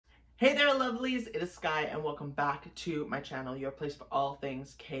Hey there lovelies, it is Sky and welcome back to my channel, your place for all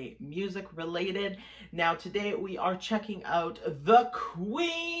things K-music related. Now today we are checking out the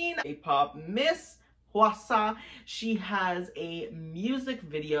queen, K-pop Miss Hwa Sa. She has a music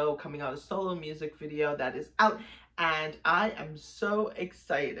video coming out, a solo music video that is out, and I am so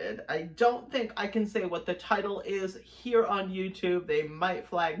excited. I don't think I can say what the title is here on YouTube. They might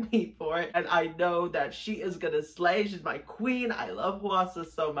flag me for it. And I know that she is gonna slay. She's my queen. I love Hwa Sa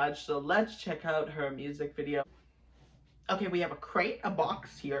so much. So let's check out her music video. Okay, we have a crate, a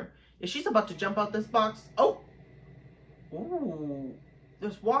box here. She's about to jump out this box. Oh! Ooh.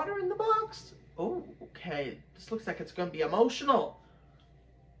 There's water in the box. Oh, okay. This looks like it's gonna be emotional.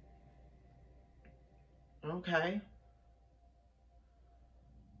 Okay.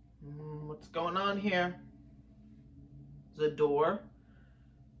 What's going on here? There's a door.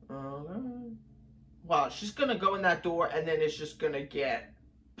 Wow, she's gonna go in that door and then it's just gonna get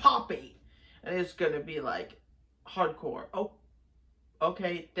poppy. And it's gonna be like hardcore. Oh,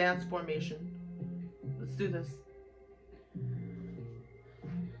 okay, dance formation. Let's do this.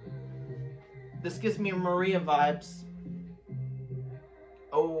 This gives me Maria vibes.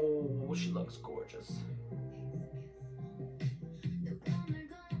 Oh, she looks gorgeous.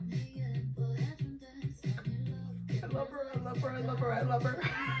 I love her, I love her, I love her, I love her.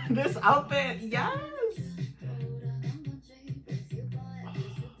 This outfit, yes!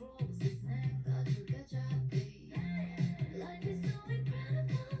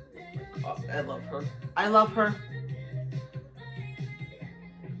 Oh, I love her. I love her.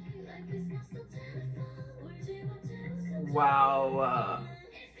 Wow.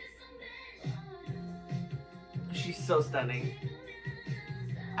 She's so stunning.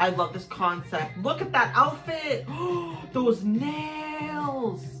 I love this concept. Look at that outfit. Those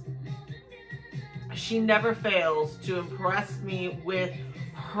nails. She never fails to impress me with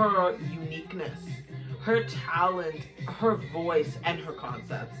her uniqueness, her talent, her voice, and her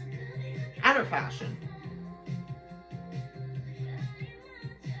concepts, and her fashion.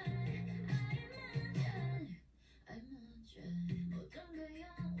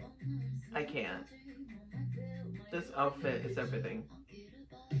 I can't. This outfit is everything.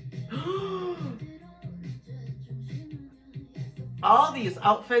 All these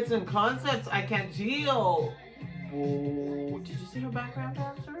outfits and concepts, I can't deal. Whoa. Did you see her background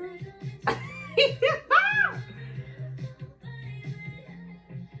dancers?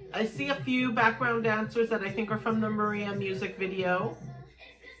 I see a few background dancers that I think are from the Maria music video.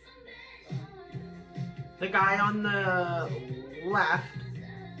 The guy on the left,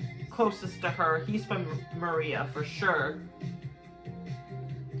 closest to her, he's from Maria for sure.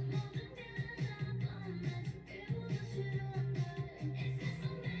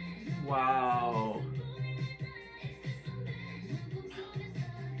 Wow.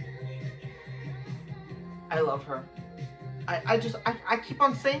 I love her. I keep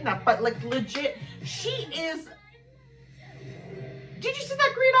on saying that, but like legit, she is. Did you see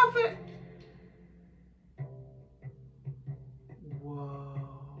that green outfit? Whoa.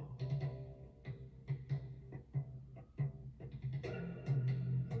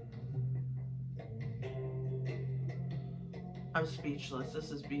 I'm speechless. This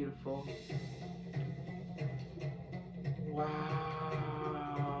is beautiful. Wow.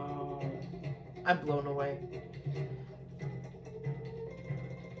 I'm blown away.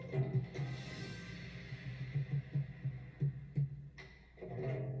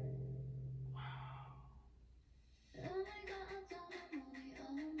 Wow.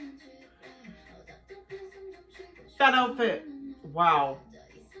 That outfit. Wow.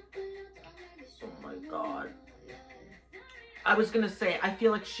 Oh my God. I was gonna say, I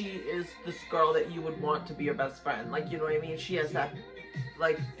feel like she is this girl that you would want to be your best friend. Like, you know what I mean? She has that,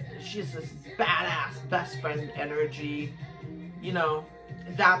 like, she has this badass best friend energy. You know,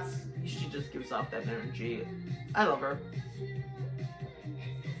 she just gives off that energy. I love her.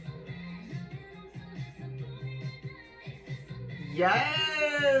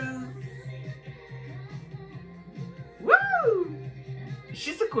 Yes! Woo!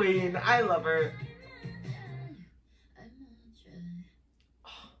 She's a queen. I love her.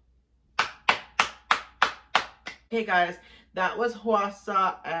 Hey guys, that was Hwa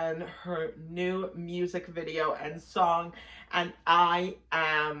Sa and her new music video and song, and I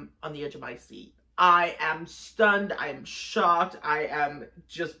am on the edge of my seat. I am stunned, I am shocked, I am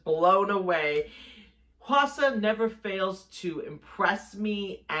just blown away. Hwa Sa never fails to impress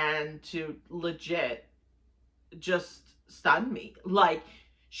me and to legit just stun me. Like,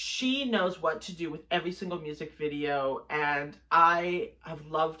 she knows what to do with every single music video, and I have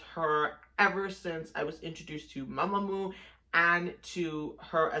loved her ever since I was introduced to Mamamoo and to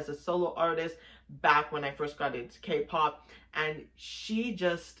her as a solo artist back when I first got into K-pop, and she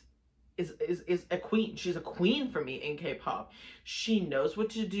just is a queen. She's a queen for me in K-pop. She knows what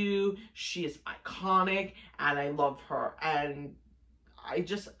to do. She is iconic, and I love her. And I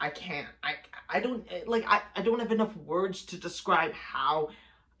can't. I don't have enough words to describe how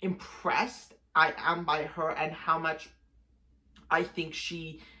impressed I am by her and how much I think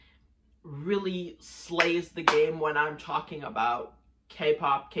she really slays the game when I'm talking about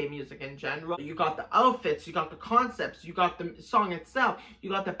K-pop, K-music in general. You got the outfits, you got the concepts, you got the song itself, you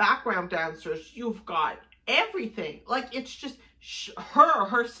got the background dancers, you've got everything. Like, it's just her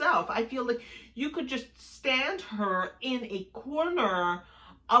herself. I feel like you could just stand her in a corner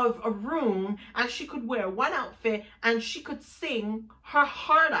of a room and she could wear one outfit and she could sing her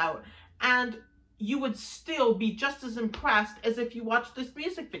heart out, and you would still be just as impressed as if you watched this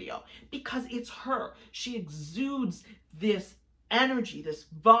music video, because it's her. She exudes this energy, this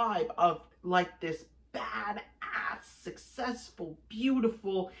vibe of like this badass, successful,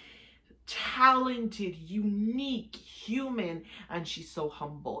 beautiful, talented, unique human, and she's so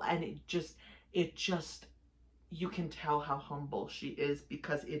humble, and it just you can tell how humble she is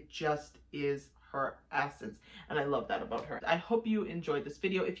because it just is her essence, and I love that about her. I hope you enjoyed this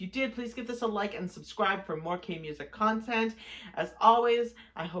video. If you did, please give this a like and subscribe for more K-music content. As always,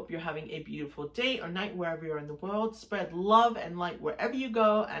 I hope you're having a beautiful day or night wherever you're in the world. Spread love and light wherever you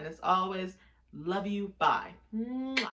go, and as always, love you. Bye.